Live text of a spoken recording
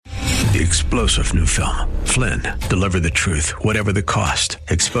the explosive new film, Flynn, Deliver the Truth, Whatever the Cost,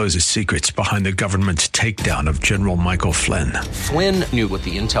 exposes secrets behind the government's takedown of General Michael Flynn. Flynn knew what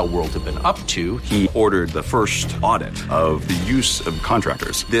the intel world had been up to. He ordered the first audit of the use of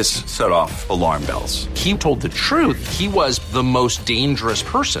contractors. This set off alarm bells. He told the truth. He was the most dangerous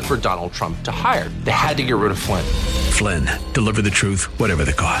person for Donald Trump to hire. They had to get rid of Flynn. Flynn, Deliver the Truth, Whatever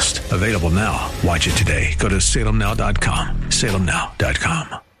the Cost. Available now. Watch it today. Go to salemnow.com.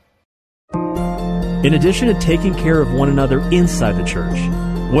 salemnow.com. In addition to taking care of one another inside the church,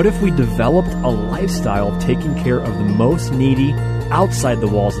 what if we developed a lifestyle of taking care of the most needy outside the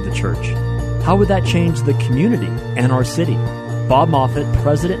walls of the church? How would that change the community and our city? Bob Moffett,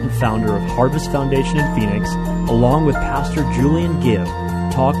 president and founder of Harvest Foundation in Phoenix, along with Pastor Julian Gibb,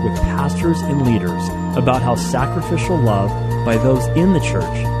 talk with pastors and leaders about how sacrificial love by those in the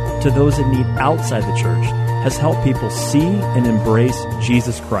church to those in need outside the church has helped people see and embrace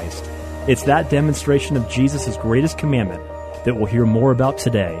Jesus Christ. It's that demonstration of Jesus' greatest commandment that we'll hear more about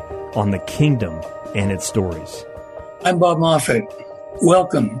today on The Kingdom and Its Stories. I'm Bob Moffett.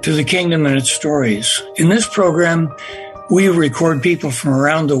 Welcome to The Kingdom and Its Stories. In this program, we record people from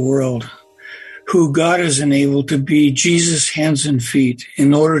around the world who God has enabled to be Jesus' hands and feet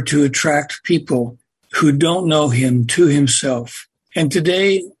in order to attract people who don't know him to himself. And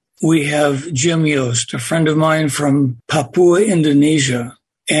today we have Jim Yost, a friend of mine from Papua, Indonesia.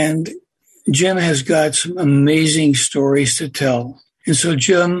 And Jim has got some amazing stories to tell. And so,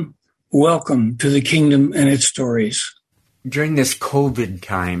 Jim, welcome to The Kingdom and Its Stories. During this COVID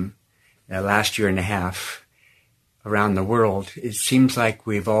time, last year and a half, around the world, it seems like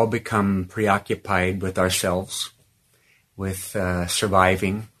we've all become preoccupied with ourselves, with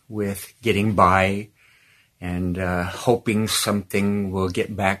surviving, with getting by, and hoping something will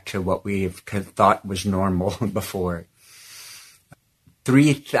get back to what we've thought was normal before.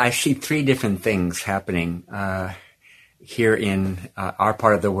 I see three different things happening here in our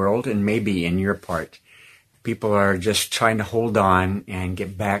part of the world and maybe in your part. People are just trying to hold on and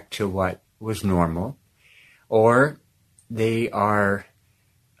get back to what was normal, or they are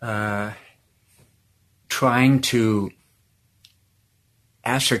trying to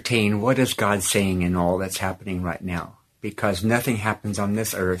ascertain what is God saying in all that's happening right now, because nothing happens on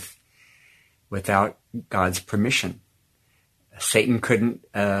this earth without God's permission. Satan couldn't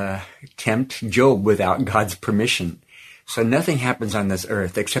tempt Job without God's permission. So nothing happens on this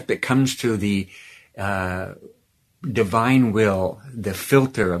earth except it comes to the divine will, the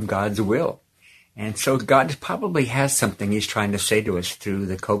filter of God's will. And so God probably has something he's trying to say to us through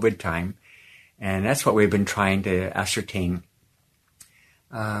the COVID time. And that's what we've been trying to ascertain.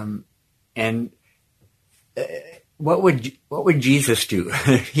 What would Jesus do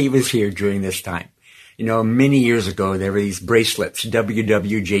if he was here during this time? You know, many years ago, there were these bracelets,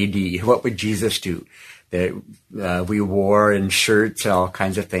 WWJD. What would Jesus do? That we wore in shirts, all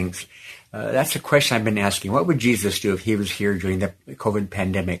kinds of things. That's a question I've been asking. What would Jesus do if he was here during the COVID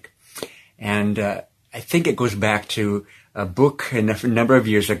pandemic? And I think it goes back to a book a number of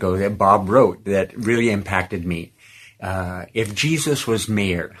years ago that Bob wrote that really impacted me. If Jesus was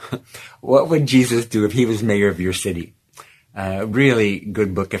mayor, what would Jesus do if he was mayor of your city? Really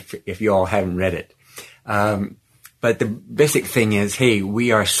good book if you all haven't read it. But the basic thing is, hey,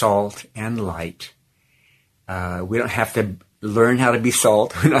 we are salt and light. We don't have to learn how to be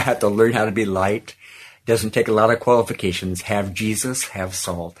salt. We don't have to learn how to be light. It doesn't take a lot of qualifications. Have Jesus, have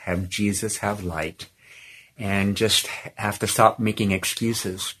salt. Have Jesus, have light. And just have to stop making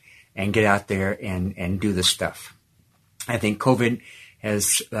excuses and get out there and do the stuff. I think COVID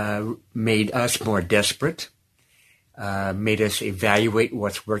has made us more desperate. Made us evaluate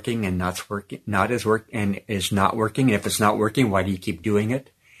what's working and not working. And is not working. And if it's not working, why do you keep doing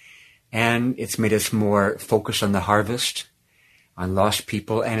it? And it's made us more focused on the harvest, on lost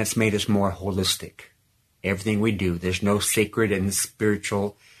people, and it's made us more holistic. Everything we do, there's no sacred and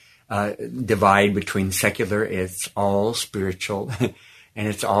spiritual divide between secular. It's all spiritual, and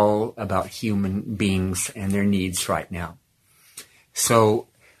it's all about human beings and their needs right now. So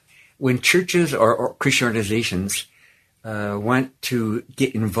when churches or Christian organizations want to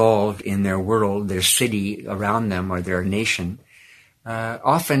get involved in their world, their city around them, or their nation,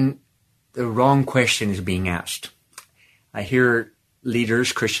 often the wrong question is being asked. I hear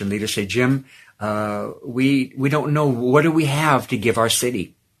Christian leaders say, Jim, we don't know, what do we have to give our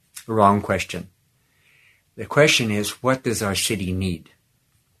city? Wrong question. The question is, what does our city need?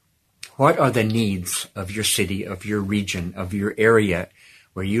 What are the needs of your city, of your region, of your area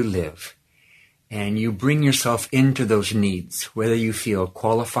where you live? And you bring yourself into those needs, whether you feel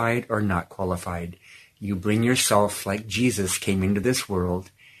qualified or not qualified. You bring yourself like Jesus came into this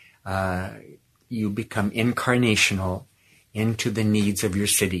world, you become incarnational into the needs of your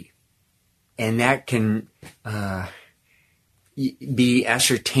city. And that can be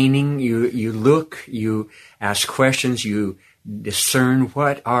ascertaining. You look, you ask questions, you discern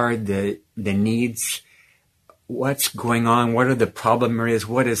what are the needs, what's going on, what are the problem areas,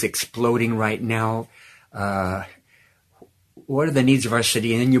 what is exploding right now, what are the needs of our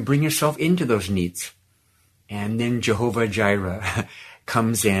city, and then you bring yourself into those needs. And then Jehovah Jireh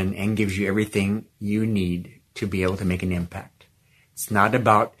comes in and gives you everything you need to be able to make an impact. It's not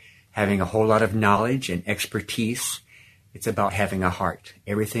about having a whole lot of knowledge and expertise. It's about having a heart.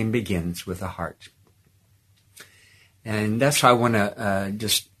 Everything begins with a heart. And that's why I want to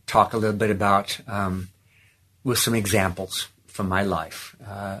just talk a little bit about, with some examples from my life.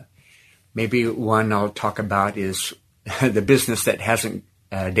 Maybe one I'll talk about is the business that hasn't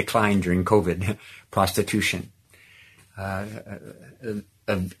declined during COVID, prostitution.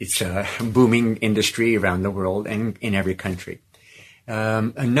 It's a booming industry around the world and in every country.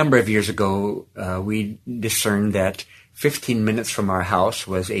 A number of years ago, we discerned that 15 minutes from our house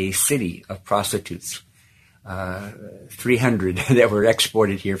was a city of prostitutes, 300 that were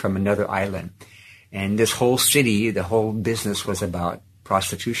exported here from another island. And this whole city, the whole business was about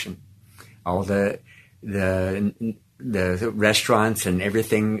prostitution. All the restaurants and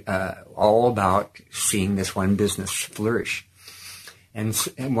everything, all about seeing this one business flourish. And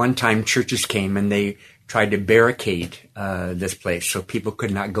one time churches came and they tried to barricade this place so people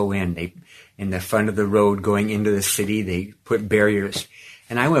could not go in. They, in the front of the road going into the city, they put barriers.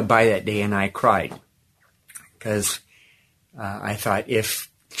 And I went by that day and I cried because I thought, if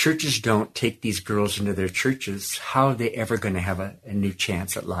churches don't take these girls into their churches, how are they ever going to have a new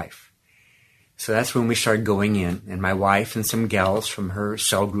chance at life? So that's when we started going in, and my wife and some gals from her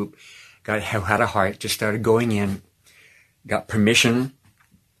cell group had a heart, just started going in, got permission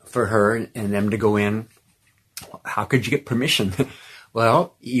for her and them to go in. How could you get permission?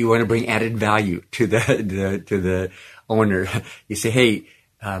 Well, you want to bring added value to the owner. You say, hey,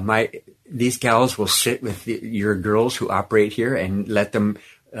 these gals will sit with your girls who operate here and let them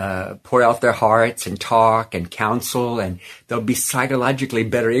pour out their hearts and talk and counsel, and they'll be psychologically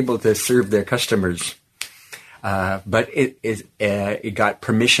better able to serve their customers. But it got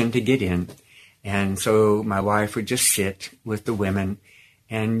permission to get in. And so my wife would just sit with the women,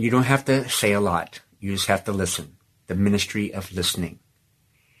 and you don't have to say a lot. You just have to listen. The ministry of listening.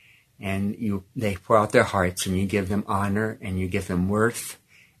 And they pour out their hearts, and you give them honor, and you give them worth.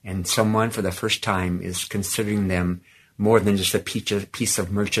 And someone for the first time is considering them more than just a piece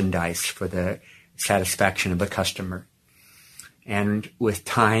of merchandise for the satisfaction of the customer. And with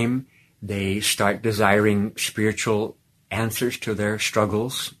time, they start desiring spiritual answers to their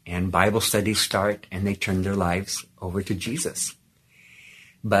struggles, and Bible studies start, and they turn their lives over to Jesus.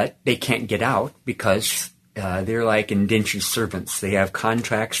 But they can't get out because they're like indentured servants. They have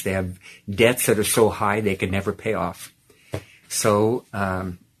contracts, they have debts that are so high they can never pay off. So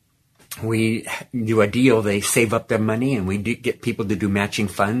we do a deal. They save up their money, and we get people to do matching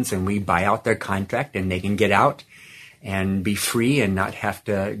funds, and we buy out their contract, and they can get out and be free and not have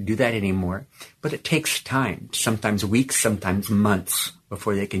to do that anymore. But it takes time, sometimes weeks, sometimes months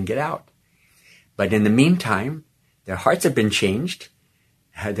before they can get out. But in the meantime, their hearts have been changed.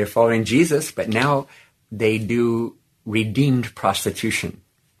 They're following Jesus, but now they do redeemed prostitution.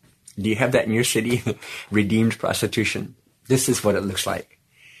 Do you have that in your city? Redeemed prostitution. This is what it looks like.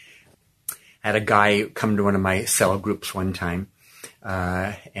 I had a guy come to one of my cell groups one time,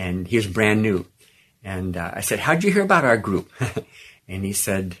 and he was brand new. And I said, how'd you hear about our group? And he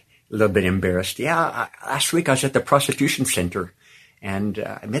said, a little bit embarrassed, last week I was at the prostitution center, and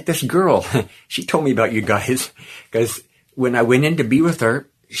I met this girl. She told me about you guys, because when I went in to be with her,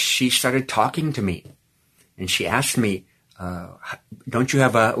 she started talking to me. And she asked me, don't you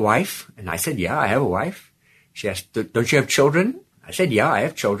have a wife? And I said, yeah, I have a wife. She asked, don't you have children? I said, yeah, I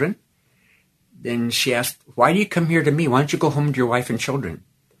have children. Then she asked, why do you come here to me? Why don't you go home to your wife and children?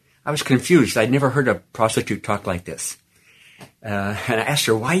 I was confused. I'd never heard a prostitute talk like this. And I asked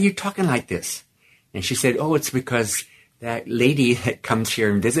her, why are you talking like this? And she said, oh, it's because that lady that comes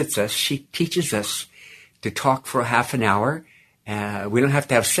here and visits us, she teaches us to talk for half an hour. We don't have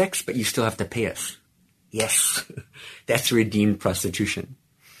to have sex, but you still have to pay us. Yes, that's redeemed prostitution.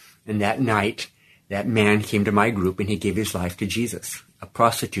 And that night, that man came to my group and he gave his life to Jesus. A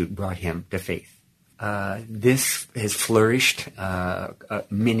prostitute brought him to faith. This has flourished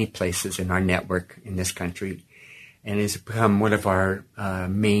many places in our network in this country, and has become one of our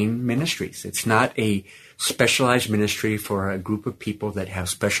main ministries. It's not a specialized ministry for a group of people that have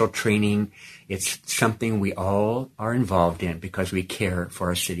special training. It's something we all are involved in because we care for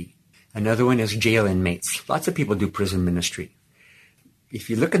our city. Another one is jail inmates. Lots of people do prison ministry. If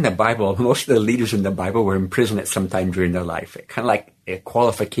you look in the Bible, most of the leaders in the Bible were in prison at some time during their life. It's kind of like a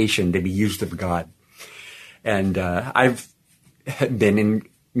qualification to be used of God. And I've been in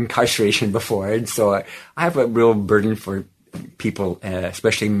incarceration before, and so I have a real burden for people,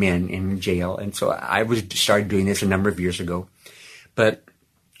 especially men in jail. And so I started doing this a number of years ago. But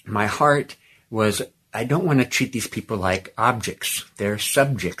my heart was, I don't want to treat these people like objects. They're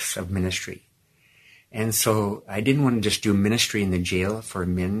subjects of ministry. And so I didn't want to just do ministry in the jail for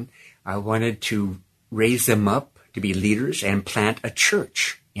men. I wanted to raise them up to be leaders and plant a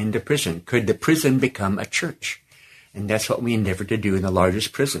church in the prison. Could the prison become a church? And that's what we endeavored to do in the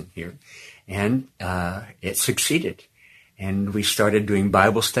largest prison here. And it succeeded. And we started doing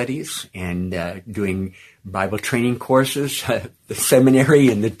Bible studies and doing Bible training courses, the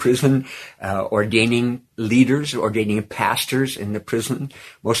seminary in the prison, ordaining leaders, ordaining pastors in the prison.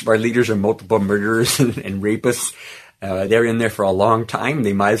 Most of our leaders are multiple murderers and rapists. They're in there for a long time.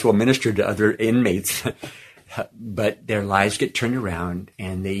 They might as well minister to other inmates. But their lives get turned around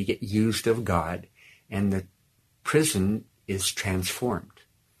and they get used of God, and the prison is transformed.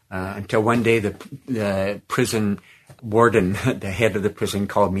 Until one day the prison warden, the head of the prison,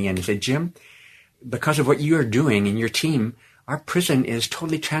 called me and he said, "Jim, because of what you are doing and your team, our prison is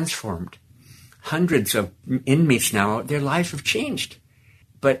totally transformed. Hundreds of inmates now, their lives have changed.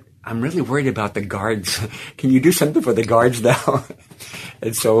 But I'm really worried about the guards. Can you do something for the guards now?"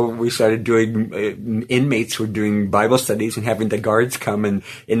 And so we started doing, inmates were doing Bible studies and having the guards come, and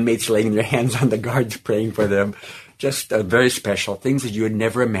inmates laying their hands on the guards, praying for them. Just very special, things that you would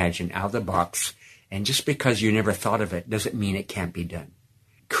never imagine, out of the box. And just because you never thought of it doesn't mean it can't be done.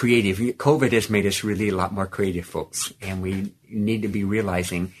 Creative. COVID has made us really a lot more creative folks, and we need to be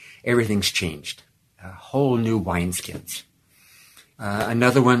realizing everything's changed. Whole new wineskins.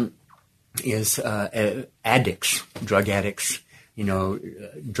 Another one is addicts, drug addicts.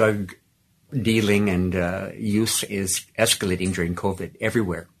 Drug dealing and use is escalating during COVID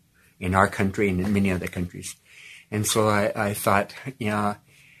everywhere in our country and in many other countries. And so I thought,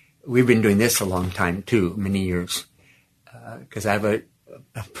 we've been doing this a long time too, many years, because I have a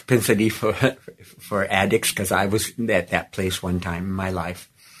propensity for addicts, because I was at that place one time in my life.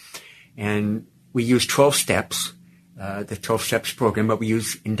 And we use 12 steps, the 12 steps program, but we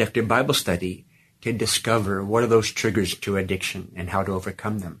use inductive Bible study to discover what are those triggers to addiction and how to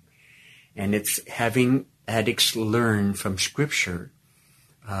overcome them. And it's having addicts learn from Scripture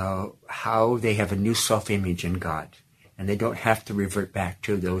how they have a new self-image in God. And they don't have to revert back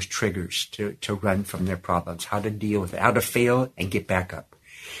to those triggers to run from their problems, how to deal with it, how to fail and get back up.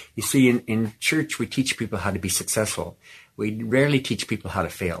 You see, in church, we teach people how to be successful. We rarely teach people how to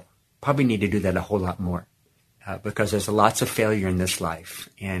fail. Probably need to do that a whole lot more. Because there's lots of failure in this life,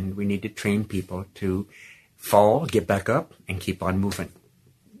 and we need to train people to fall, get back up, and keep on moving.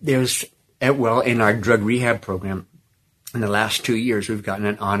 There's, in our drug rehab program, in the last 2 years, we've gotten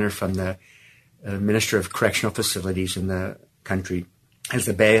an honor from the Minister of Correctional Facilities in the country as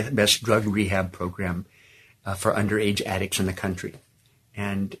the best drug rehab program for underage addicts in the country.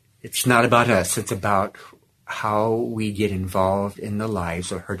 And it's not about us. It's about how we get involved in the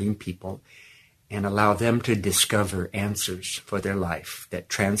lives of hurting people and allow them to discover answers for their life that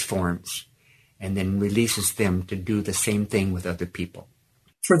transforms and then releases them to do the same thing with other people.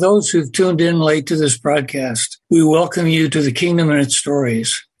 For those who've tuned in late to this broadcast, we welcome you to The Kingdom and Its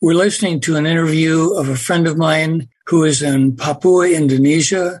Stories. We're listening to an interview of a friend of mine who is in Papua,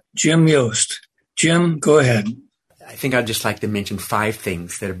 Indonesia, Jim Yost. Jim, go ahead. I think I'd just like to mention 5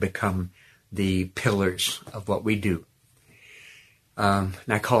 things that have become the pillars of what we do. And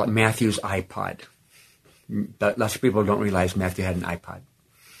I call it Matthew's iPod. But lots of people don't realize Matthew had an iPod.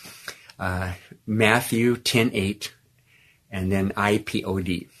 Matthew 10:8, and then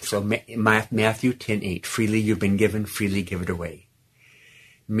IPOD. So Matthew 10:8, freely you've been given, freely give it away.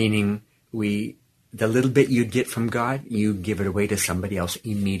 Meaning the little bit you get from God, you give it away to somebody else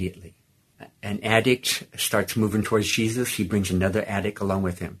immediately. An addict starts moving towards Jesus, he brings another addict along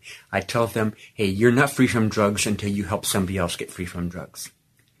with him. I tell them, hey, you're not free from drugs until you help somebody else get free from drugs.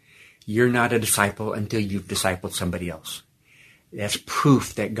 You're not a disciple until you've discipled somebody else. That's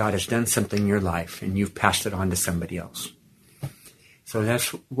proof that God has done something in your life and you've passed it on to somebody else. So that's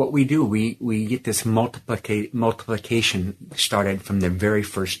what we do. We get this multiplication started from the very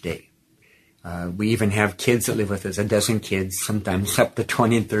first day. We even have kids that live with us, 12 kids, sometimes up to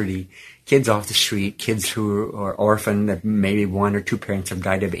 20 and 30 kids off the street, kids who are orphaned, that maybe 1 or 2 parents have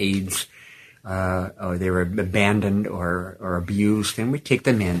died of AIDS, or they were abandoned or abused, and we take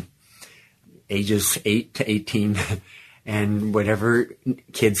them in, ages 8 to 18, and whatever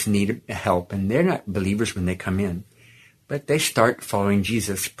kids need help. And they're not believers when they come in, but they start following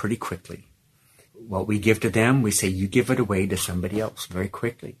Jesus pretty quickly. What we give to them, we say, you give it away to somebody else very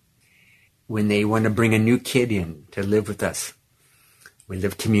quickly. When they want to bring a new kid in to live with us, we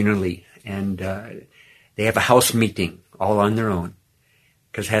live communally, and they have a house meeting all on their own,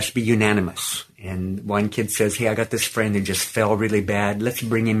 because it has to be unanimous. And one kid says, hey, I got this friend who just fell really bad. Let's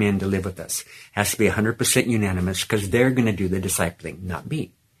bring him in to live with us. It has to be 100% unanimous, because they're going to do the discipling, not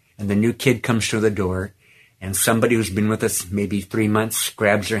me. And the new kid comes through the door, and somebody who's been with us maybe 3 months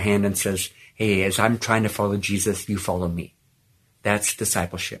grabs their hand and says, hey, as I'm trying to follow Jesus, you follow me. That's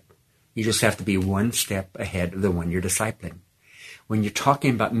discipleship. You just have to be one step ahead of the one you're discipling. When you're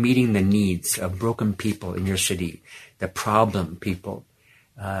talking about meeting the needs of broken people in your city, the problem people,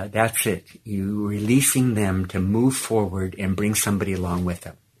 that's it. You releasing them to move forward and bring somebody along with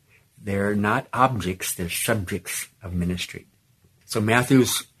them. They're not objects, they're subjects of ministry. So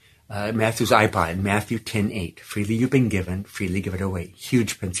Matthew's iPod, Matthew 10:8, freely you've been given, freely give it away.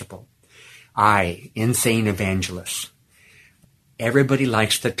 Huge principle. Insane evangelist. Everybody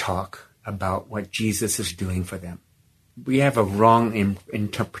likes to talk about what Jesus is doing for them. We have a wrong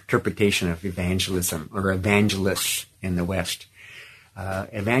interpretation of evangelism or evangelists in the West.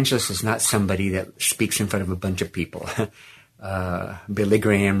 Evangelist is not somebody that speaks in front of a bunch of people. Billy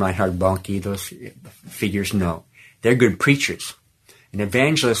Graham, Reinhard Bonnke, those figures, no. They're good preachers. An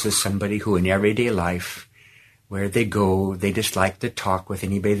evangelist is somebody who in everyday life, where they go, they just like to talk with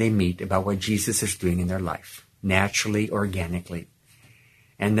anybody they meet about what Jesus is doing in their life, naturally, organically.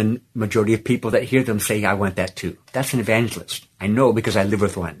 And the majority of people that hear them say, I want that too. That's an evangelist. I know because I live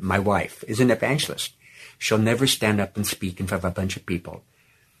with one. My wife is an evangelist. She'll never stand up and speak in front of a bunch of people.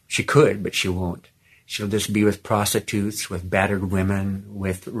 She could, but she won't. She'll just be with prostitutes, with battered women,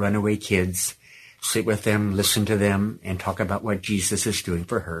 with runaway kids, sit with them, listen to them, and talk about what Jesus is doing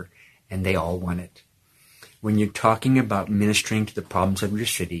for her, and they all want it. When you're talking about ministering to the problems of your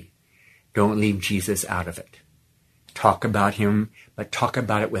city, don't leave Jesus out of it. Talk about him, but talk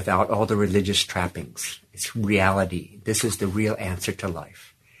about it without all the religious trappings. It's reality. This is the real answer to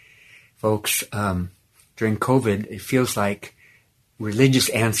life. Folks, during COVID, it feels like religious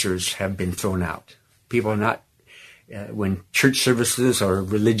answers have been thrown out. People are not, when church services or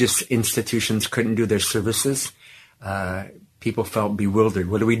religious institutions couldn't do their services, people felt bewildered.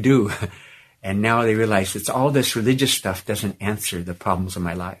 What do we do? And now they realize it's all this religious stuff doesn't answer the problems of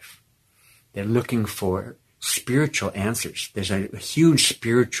my life. They're looking for spiritual answers. There's a huge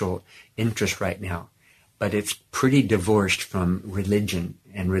spiritual interest right now, but it's pretty divorced from religion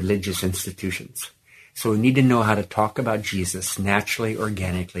and religious institutions. So we need to know how to talk about Jesus naturally,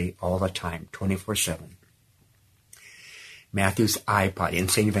 organically, all the time, 24/7. Matthew's iPod,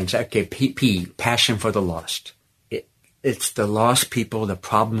 insane evangelism. Okay, P, passion for the lost. It's the lost people, the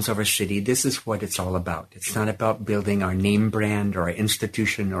problems of our city. This is what it's all about. It's not about building our name brand or our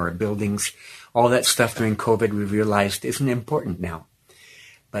institution or our buildings. All that stuff during COVID we realized isn't important now.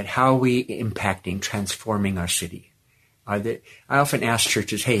 But how are we impacting, transforming our city? I often ask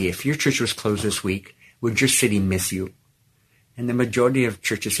churches, hey, if your church was closed this week, would your city miss you? And the majority of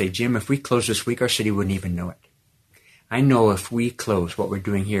churches say, Jim, if we close this week, our city wouldn't even know it. I know if we close what we're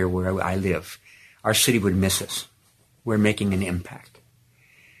doing here where I live, our city would miss us. We're making an impact.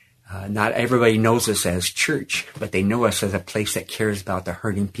 Not everybody knows us as church, but they know us as a place that cares about the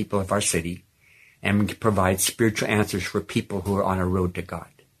hurting people of our city and provides spiritual answers for people who are on a road to God.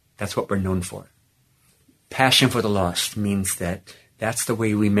 That's what we're known for. Passion for the lost means that that's the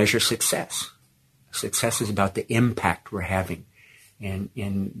way we measure success. Success is about the impact we're having in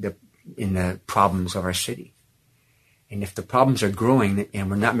the problems of our city. And if the problems are growing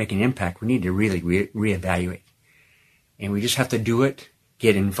and we're not making an impact, we need to really reevaluate. And we just have to do it,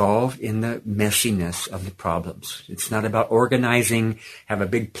 get involved in the messiness of the problems. It's not about organizing, have a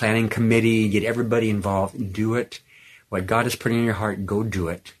big planning committee, get everybody involved, and do it. What God has put in your heart, go do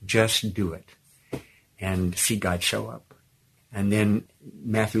it. Just do it. And see God show up. And then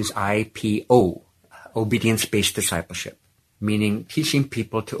Matthew's IPO, obedience-based discipleship, meaning teaching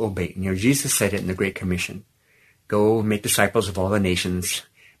people to obey. You know, Jesus said it in the Great Commission. Go make disciples of all the nations,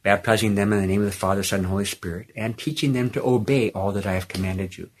 baptizing them in the name of the Father, Son, and Holy Spirit, and teaching them to obey all that I have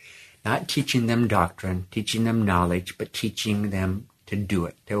commanded you. Not teaching them doctrine, teaching them knowledge, but teaching them to do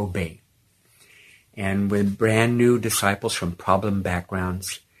it, to obey. And with brand new disciples from problem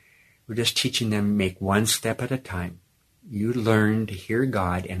backgrounds, we're just teaching them make one step at a time. You learn to hear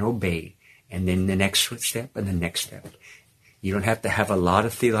God and obey, and then the next step and the next step. You don't have to have a lot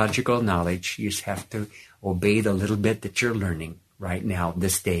of theological knowledge. You just have to obey the little bit that you're learning right now,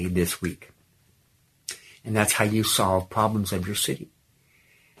 this day, this week. And that's how you solve problems of your city.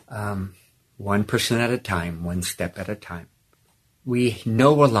 1% at a time, one step at a time. We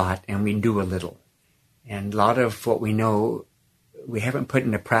know a lot and we do a little. And a lot of what we know, we haven't put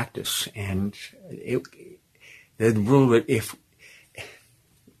into practice. And the rule, if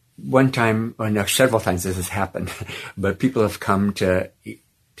one time, or no, several times this has happened, but people have come to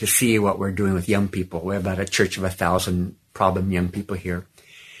see what we're doing with young people. We're about a church of 1,000 problem young people here,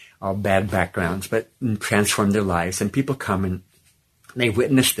 all bad backgrounds, but transform their lives. And people come and they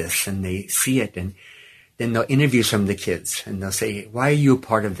witness this and they see it, and then they'll interview some of the kids and they'll say, why are you a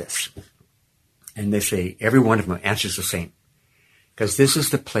part of this? And they say, every one of them answers the same. Because this is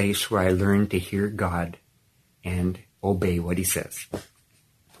the place where I learned to hear God and obey what he says.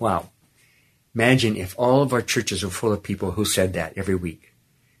 Wow. Imagine if all of our churches were full of people who said that every week.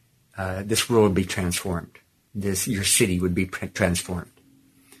 This world would be transformed. Your city would be transformed.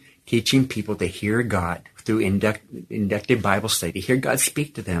 Teaching people to hear God through inductive Bible study, to hear God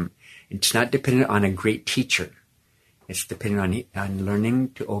speak to them. It's not dependent on a great teacher. It's dependent on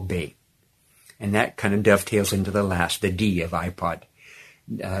learning to obey. And that kind of dovetails into the D of iPod,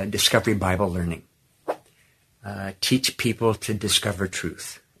 Discovery Bible Learning. Teach people to discover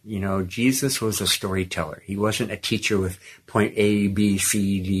truth. You know, Jesus was a storyteller. He wasn't a teacher with point A, B,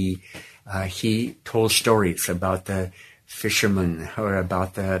 C, D. He told stories about the fisherman or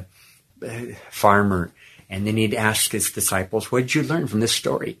about the farmer. And then he'd ask his disciples, what did you learn from this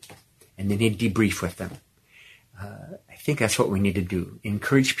story? And then he'd debrief with them. I think that's what we need to do.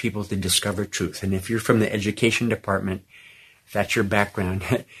 Encourage people to discover truth. And if you're from the education department, if that's your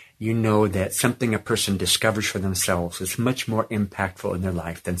background, you know that something a person discovers for themselves is much more impactful in their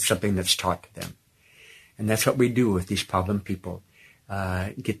life than something that's taught to them. And that's what we do with these problem people.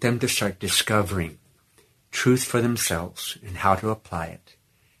 Get them to start discovering truth for themselves and how to apply it.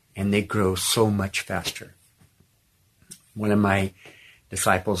 And they grow so much faster. One of my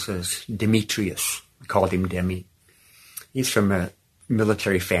disciples is Demetrius. I called him Demi. He's from a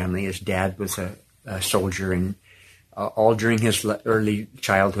military family. His dad was a soldier, and all during his early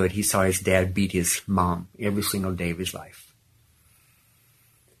childhood, he saw his dad beat his mom every single day of his life.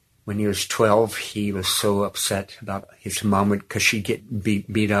 When he was 12, he was so upset about his mom because she'd get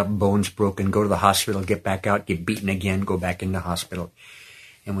beat up, bones broken, go to the hospital, get back out, get beaten again, go back into the hospital.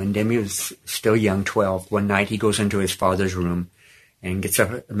 And when Demi was still young, 12, one night he goes into his father's room and gets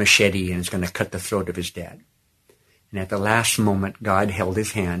a machete and is going to cut the throat of his dad. And at the last moment, God held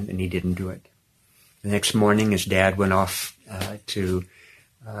his hand and he didn't do it. The next morning, his dad went off to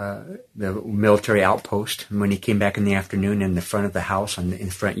the military outpost. And when he came back in the afternoon in the front of the house, in the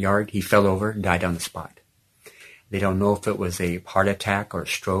front yard, he fell over, died on the spot. They don't know if it was a heart attack or a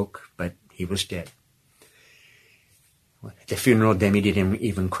stroke, but he was dead. At the funeral, Demi didn't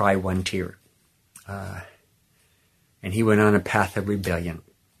even cry one tear. And he went on a path of rebellion,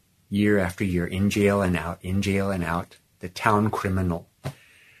 year after year, in jail and out, the town criminal.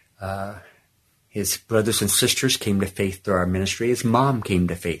 His brothers and sisters came to faith through our ministry. His mom came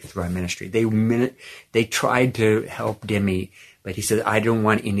to faith through our ministry. They tried to help Demi, but he said, I don't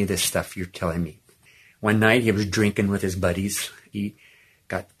want any of this stuff you're telling me. One night he was drinking with his buddies. He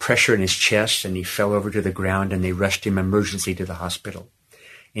got pressure in his chest and he fell over to the ground and they rushed him emergency to the hospital.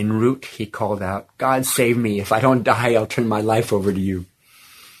 En route, he called out, God save me. If I don't die, I'll turn my life over to you.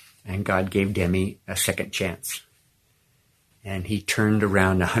 And God gave Demi a second chance. And he turned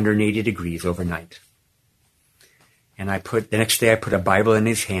around 180 degrees overnight. And the next day I put a Bible in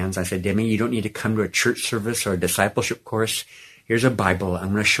his hands. I said, Demi, you don't need to come to a church service or a discipleship course. Here's a Bible.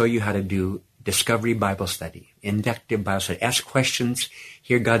 I'm going to show you how to do discovery Bible study, inductive Bible study. Ask questions,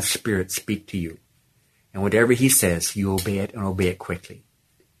 hear God's Spirit speak to you. And whatever he says, you obey it and obey it quickly.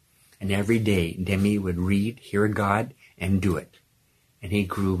 And every day, Demi would read, hear God, and do it. And he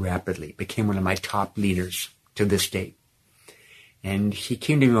grew rapidly, became one of my top leaders to this day. And he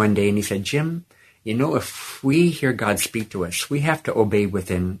came to me one day and he said, Jim, you know, if we hear God speak to us, we have to obey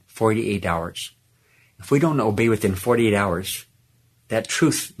within 48 hours. If we don't obey within 48 hours, that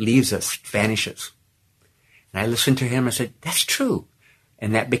truth leaves us, vanishes. And I listened to him and said, that's true.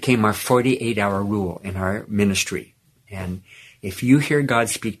 And that became our 48-hour rule in our ministry. And if you hear God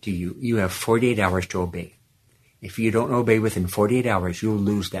speak to you, you have 48 hours to obey. If you don't obey within 48 hours, you'll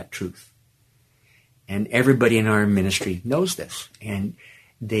lose that truth. And everybody in our ministry knows this. And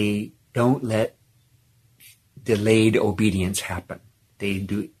they don't let delayed obedience happen. They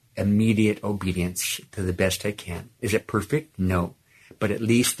do immediate obedience to the best they can. Is it perfect? No. But at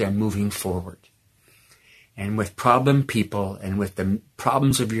least they're moving forward. And with problem people and with the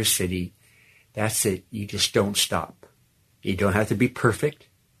problems of your city, that's it. You just don't stop. You don't have to be perfect,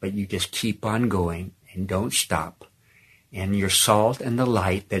 but you just keep on going and don't stop. And your salt and the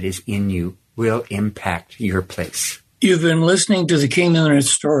light that is in you will impact your place. You've been listening to The Kingdom and Its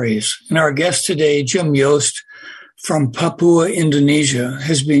Stories, and our guest today, Jim Yost from Papua, Indonesia,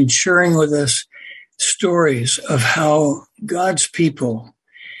 has been sharing with us stories of how God's people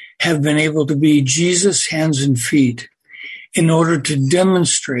have been able to be Jesus' hands and feet in order to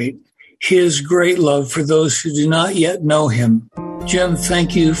demonstrate his great love for those who do not yet know him. Jim,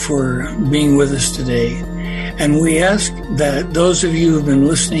 thank you for being with us today. And we ask that those of you who have been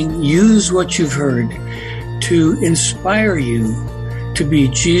listening, use what you've heard to inspire you to be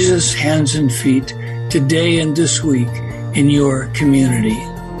Jesus' hands and feet today and this week in your community.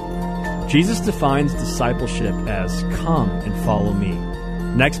 Jesus defines discipleship as come and follow me.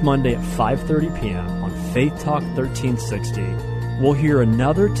 Next Monday at 5:30 p.m. on Faith Talk 1360, we'll hear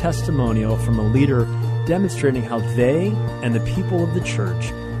another testimonial from a leader demonstrating how they and the people of the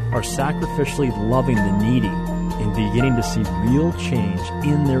church are sacrificially loving the needy and beginning to see real change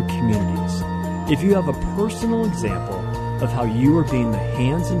in their communities. If you have a personal example of how you are being the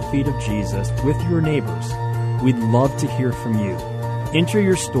hands and feet of Jesus with your neighbors, we'd love to hear from you. Enter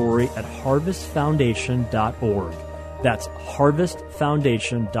your story at harvestfoundation.org. That's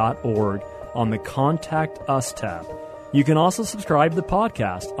harvestfoundation.org on the Contact Us tab. You can also subscribe to the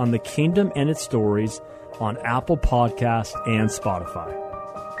podcast on The Kingdom and Its Stories on Apple Podcasts and Spotify.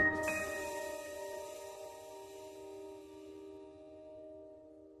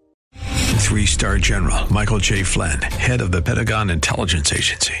 Three-star General Michael J. Flynn, head of the Pentagon Intelligence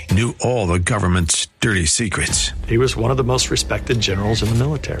Agency, knew all the government's dirty secrets. He was one of the most respected generals in the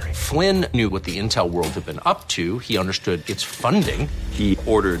military. Flynn knew what the intel world had been up to. He understood its funding. He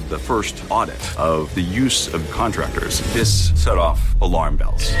ordered the first audit of the use of contractors. This set off alarm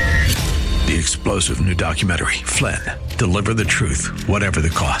bells. The explosive new documentary, Flynn, Deliver the Truth, Whatever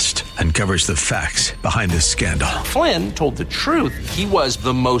the Cost, uncovers the facts behind this scandal. Flynn told the truth. He was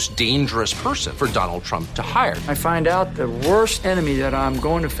the most dangerous person for Donald Trump to hire. I find out the worst enemy that I'm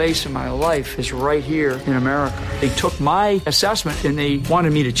going to face in my life is right here in America. They took my assessment and they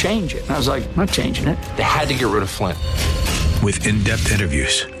wanted me to change it. And I was like, I'm not changing it. They had to get rid of Flynn. With in-depth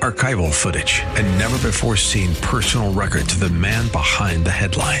interviews, archival footage, and never-before-seen personal records of the man behind the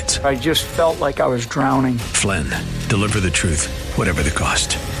headlines. I just felt like I was drowning. Flynn, Deliver the Truth, Whatever the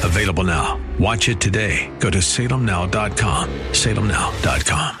Cost. Available now. Watch it today. Go to salemnow.com.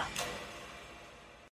 salemnow.com.